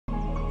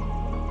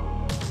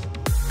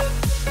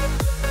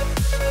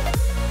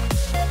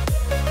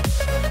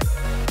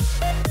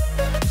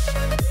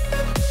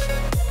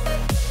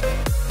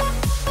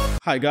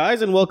Hi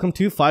guys, and welcome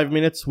to 5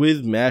 Minutes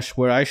with Mesh,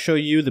 where I show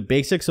you the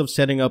basics of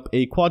setting up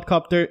a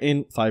quadcopter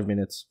in 5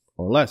 minutes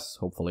or less,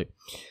 hopefully.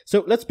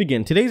 So let's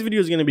begin. Today's video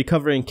is going to be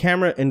covering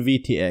camera and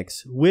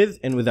VTX with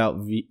and without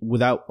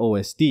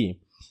OSD.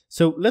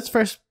 So let's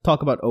first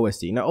talk about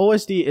OSD. Now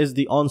OSD is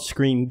the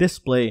on-screen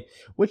display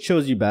which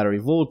shows you battery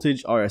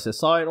voltage,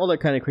 RSSI, and all that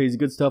kind of crazy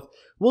good stuff.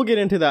 We'll get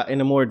into that in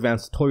a more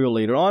advanced tutorial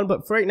later on,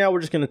 but for right now we're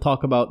just going to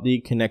talk about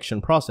the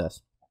connection process.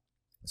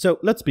 So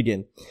let's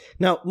begin.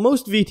 Now,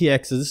 most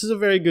VTXs, this is a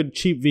very good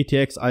cheap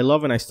VTX I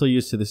love and I still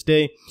use to this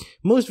day.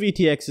 Most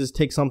VTXs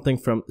take something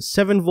from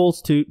 7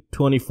 volts to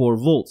 24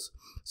 volts.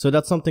 So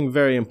that's something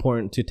very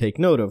important to take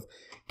note of.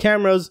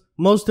 Cameras,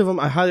 most of them,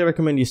 I highly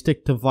recommend you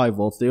stick to 5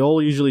 volts. They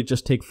all usually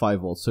just take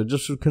 5 volts. So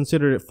just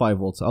consider it 5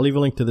 volts. I'll leave a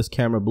link to this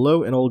camera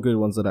below and all good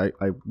ones that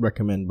I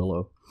recommend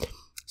below.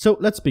 So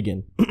let's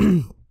begin.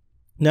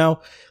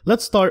 Now,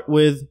 let's start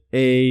with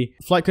a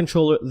flight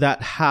controller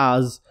that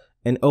has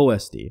an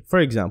OSD. For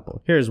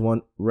example, here's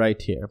one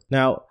right here.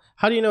 Now,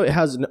 how do you know it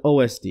has an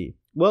OSD?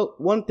 Well,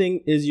 one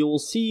thing is you will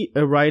see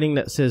a writing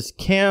that says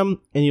cam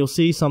and you'll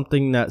see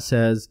something that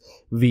says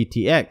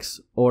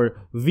VTX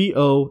or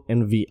VO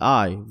and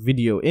VI,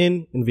 video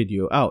in and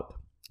video out.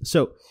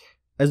 So,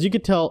 as you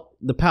can tell,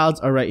 the pads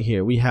are right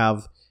here. We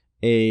have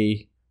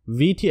a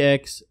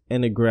VTX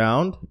and a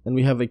ground, and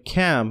we have a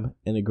cam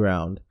and a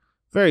ground.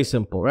 Very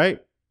simple,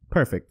 right?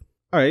 Perfect.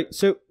 Alright,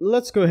 so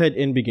let's go ahead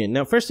and begin.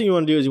 Now, first thing you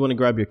want to do is you want to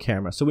grab your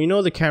camera. So we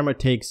know the camera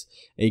takes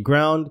a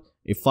ground,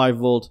 a 5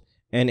 volt,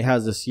 and it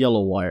has this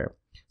yellow wire.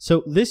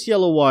 So this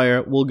yellow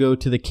wire will go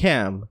to the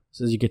cam,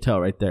 as you can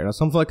tell right there. Now,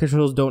 some flight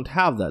controllers don't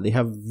have that. They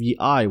have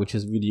VI, which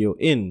is video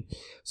in.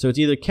 So it's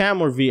either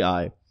cam or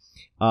VI.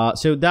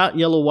 So that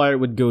yellow wire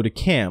would go to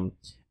cam.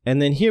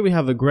 And then here we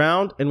have a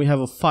ground and we have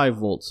a 5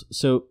 volts.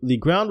 So the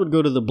ground would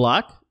go to the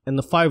black and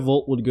the 5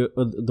 volt would go,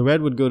 the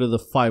red would go to the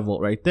 5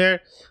 volt right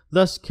there,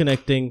 thus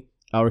connecting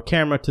our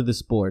camera to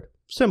this board.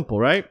 Simple,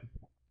 right?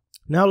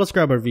 Now let's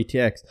grab our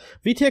VTX.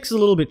 VTX is a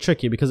little bit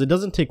tricky because it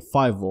doesn't take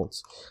 5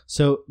 volts.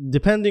 So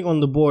depending on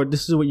the board,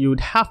 this is what you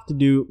would have to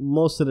do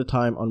most of the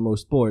time on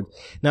most boards.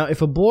 Now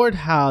if a board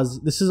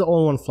has, this is an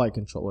all-in-one flight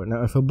controller.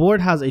 Now if a board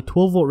has a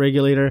 12 volt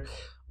regulator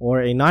or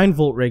a 9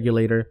 volt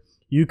regulator,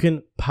 you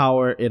can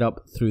power it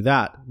up through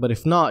that. But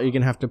if not, you're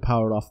going to have to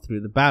power it off through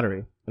the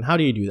battery. And how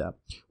do you do that?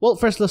 Well,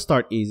 first let's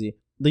start easy.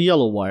 The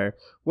yellow wire.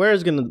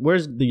 Where's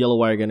the yellow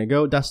wire gonna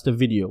go? That's the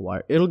video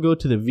wire. It'll go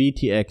to the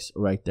VTX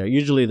right there.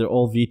 Usually they're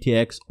all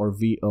VTX or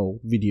VO,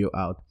 video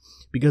out.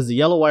 Because the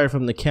yellow wire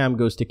from the cam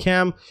goes to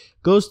cam,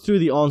 goes through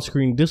the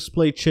on-screen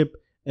display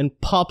chip, and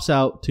pops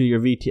out to your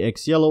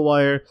VTX yellow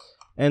wire,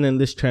 and then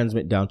this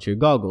transmit down to your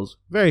goggles.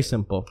 Very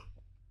simple.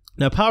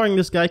 Now powering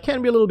this guy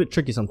can be a little bit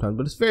tricky sometimes,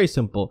 but it's very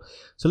simple.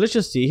 So let's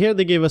just see. Here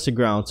they gave us a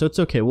ground, so it's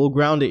okay. We'll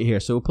ground it here.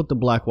 So we'll put the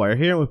black wire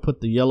here and we'll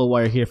put the yellow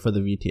wire here for the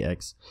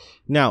VTX.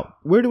 Now,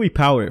 where do we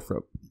power it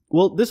from?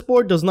 Well, this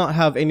board does not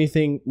have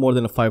anything more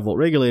than a 5 volt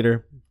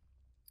regulator.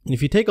 And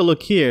if you take a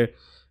look here,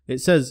 it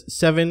says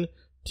 7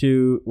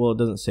 to, well, it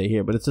doesn't say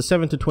here, but it's a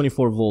 7 to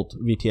 24 volt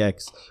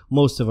VTX.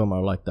 Most of them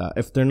are like that.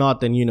 If they're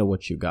not, then you know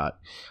what you got.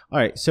 All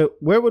right, so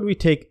where would we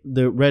take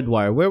the red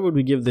wire? Where would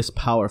we give this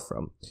power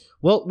from?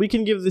 Well, we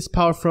can give this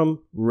power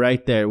from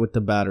right there with the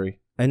battery,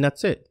 and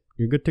that's it.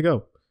 You're good to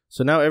go.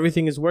 So now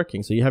everything is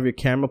working. So you have your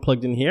camera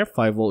plugged in here,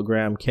 5 volt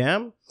gram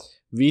cam,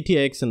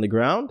 VTX in the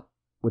ground,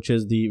 which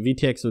is the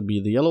VTX would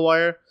be the yellow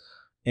wire,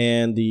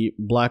 and the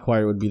black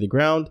wire would be the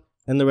ground,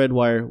 and the red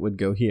wire would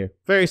go here.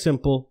 Very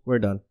simple. We're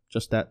done.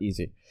 Just that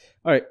easy.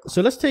 All right,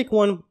 so let's take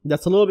one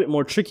that's a little bit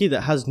more tricky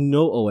that has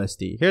no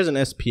OSD. Here's an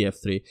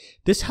SPF3.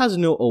 This has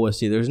no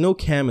OSD. There's no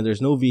cam and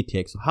there's no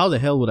VTX. So how the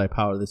hell would I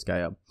power this guy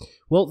up?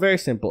 Well, very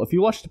simple. If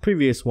you watched the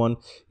previous one,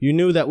 you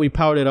knew that we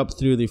powered it up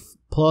through the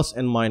plus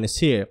and minus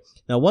here.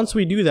 Now, once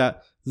we do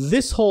that,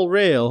 this whole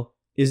rail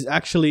is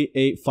actually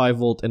a 5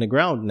 volt and a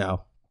ground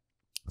now.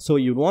 So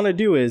what you'd want to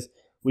do is,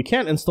 we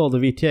can't install the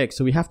VTX,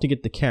 so we have to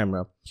get the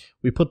camera.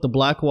 We put the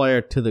black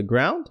wire to the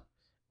ground,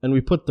 and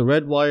we put the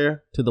red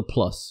wire to the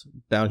plus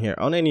down here.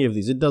 On any of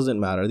these, it doesn't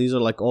matter. These are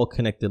like all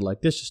connected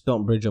like this. Just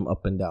don't bridge them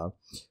up and down.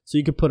 So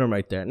you can put them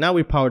right there. Now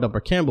we powered up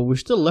our cam, but we're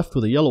still left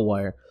with a yellow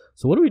wire.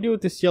 So what do we do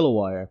with this yellow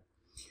wire?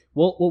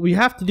 Well, what we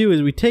have to do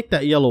is we take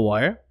that yellow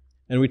wire,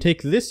 and we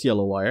take this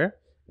yellow wire,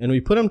 and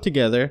we put them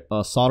together,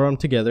 solder them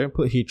together,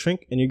 put heat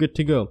shrink, and you're good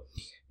to go.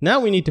 Now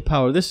we need to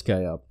power this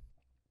guy up.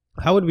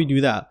 How would we do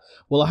that?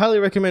 Well, I highly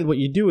recommend what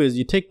you do is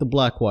you take the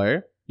black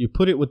wire, you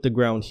put it with the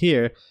ground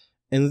here,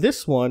 and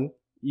this one,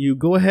 you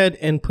go ahead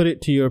and put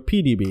it to your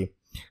PDB.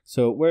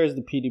 So where is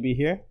the PDB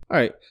here? All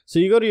right, so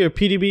you go to your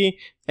PDB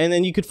and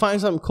then you could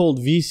find something called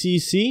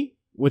VCC,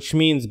 which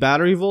means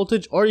battery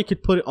voltage, or you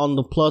could put it on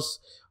the plus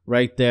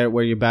right there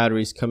where your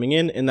battery is coming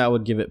in, and that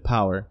would give it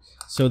power.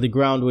 So the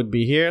ground would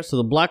be here. So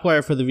the black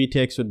wire for the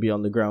VTX would be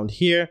on the ground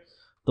here.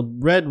 The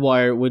red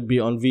wire would be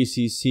on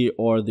VCC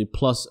or the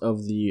plus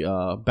of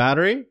the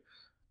battery.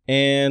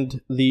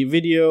 And the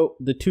video,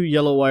 the 2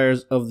 yellow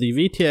wires of the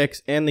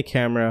VTX and the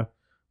camera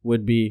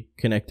would be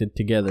connected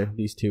together.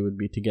 These two would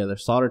be together,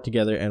 soldered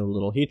together, and a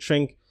little heat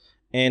shrink,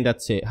 and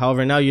that's it.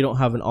 However, now you don't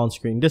have an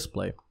on-screen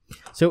display.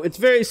 So it's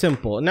very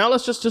simple. Now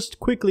let's just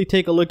quickly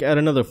take a look at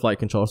another flight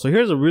controller. So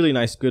here's a really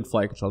nice, good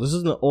flight controller. This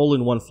is an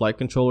all-in-one flight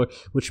controller,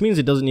 which means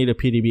it doesn't need a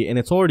PDB, and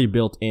it's already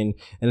built in,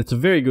 and it's a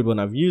very good one.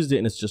 I've used it,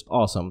 and it's just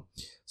awesome.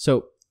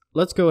 So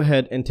let's go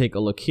ahead and take a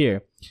look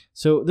here.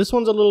 So this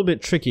one's a little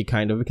bit tricky,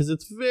 kind of, because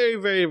it's very,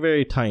 very,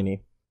 very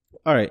tiny.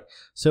 All right,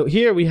 so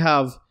here we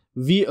have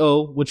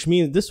VO, which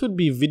means this would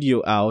be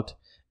video out,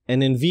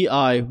 and then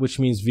VI, which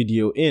means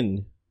video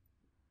in.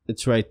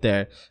 It's right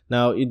there.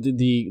 Now,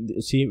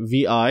 see,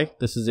 VI,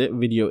 this is it,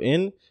 video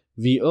in,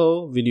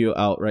 VO, video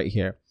out right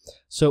here.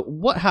 So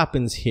what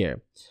happens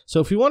here?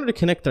 So if we wanted to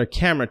connect our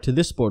camera to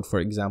this board, for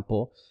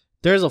example,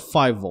 there's a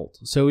 5 volt.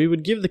 So we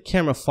would give the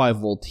camera 5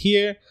 volt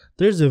here.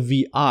 There's a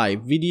VI,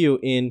 video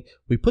in.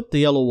 We put the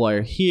yellow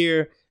wire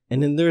here,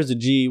 and then there's a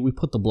G. We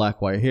put the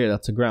black wire here.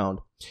 That's a ground.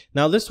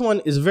 Now, this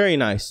one is very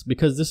nice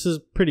because this is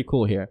pretty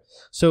cool here.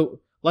 So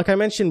like I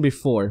mentioned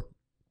before,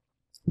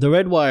 the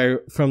red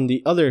wire from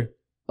the other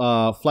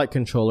flight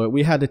controller,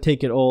 we had to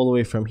take it all the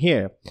way from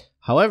here.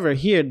 However,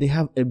 here they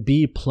have a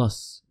B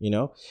plus, you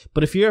know.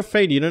 But if you're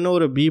afraid, you don't know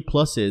what a B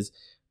plus is,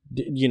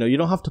 you know, you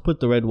don't have to put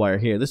the red wire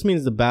here. This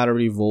means the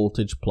battery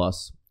voltage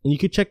plus. And you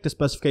can check the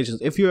specifications.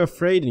 If you're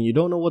afraid and you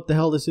don't know what the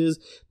hell this is,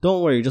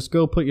 don't worry. Just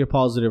go put your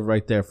positive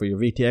right there for your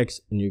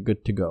VTX and you're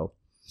good to go.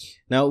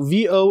 Now,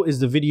 VO is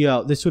the video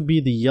out. This would be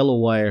the yellow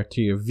wire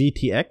to your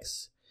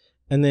VTX.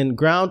 And then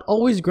ground,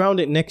 always ground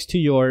it next to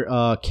your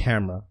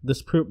camera.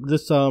 This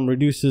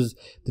reduces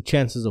the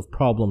chances of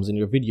problems in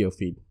your video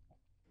feed.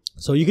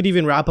 So you could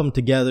even wrap them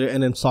together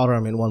and then solder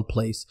them in one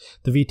place.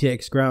 The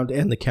VTX ground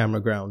and the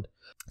camera ground.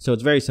 So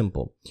it's very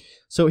simple.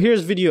 So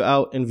here's video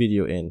out and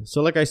video in.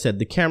 So like I said,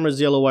 the camera's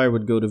yellow wire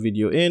would go to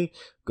video in,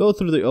 go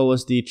through the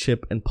OSD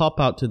chip and pop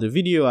out to the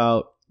video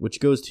out, which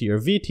goes to your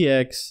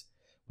VTX,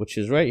 which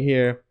is right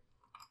here,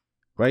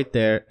 right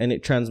there, and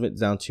it transmits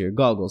down to your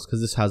goggles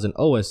because this has an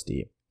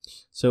OSD.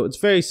 So it's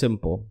very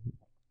simple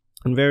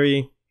and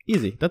very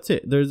easy. That's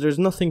it. There's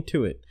nothing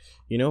to it.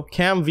 You know,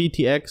 cam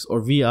VTX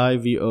or VI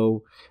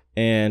VO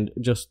and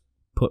just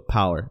put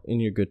power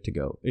and you're good to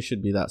go. It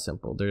should be that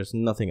simple. There's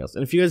nothing else.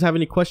 And if you guys have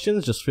any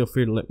questions, just feel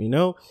free to let me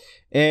know.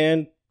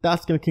 And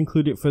that's going to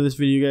conclude it for this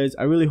video, guys.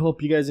 I really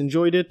hope you guys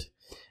enjoyed it.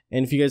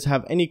 And if you guys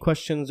have any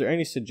questions or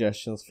any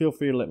suggestions, feel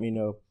free to let me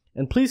know.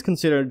 And please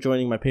consider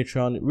joining my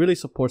Patreon. It really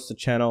supports the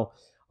channel.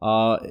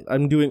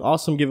 I'm doing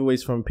awesome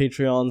giveaways from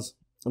Patreons.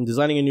 I'm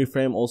designing a new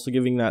frame, also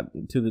giving that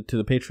to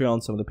the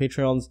Patreon, some of the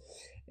Patreons,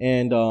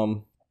 and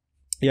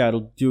yeah,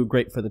 it'll do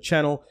great for the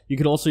channel. You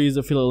could also use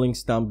the affiliate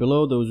links down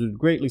below; those would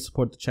greatly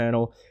support the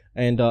channel.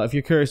 And if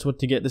you're curious what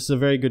to get, this is a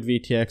very good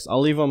VTX.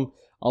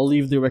 I'll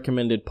leave the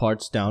recommended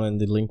parts down in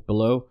the link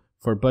below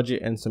for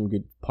budget and some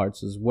good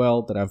parts as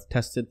well that I've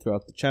tested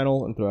throughout the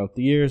channel and throughout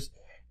the years.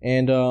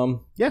 And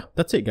yeah,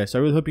 that's it, guys. So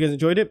I really hope you guys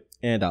enjoyed it,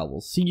 and I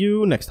will see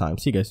you next time.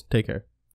 See you guys. Take care.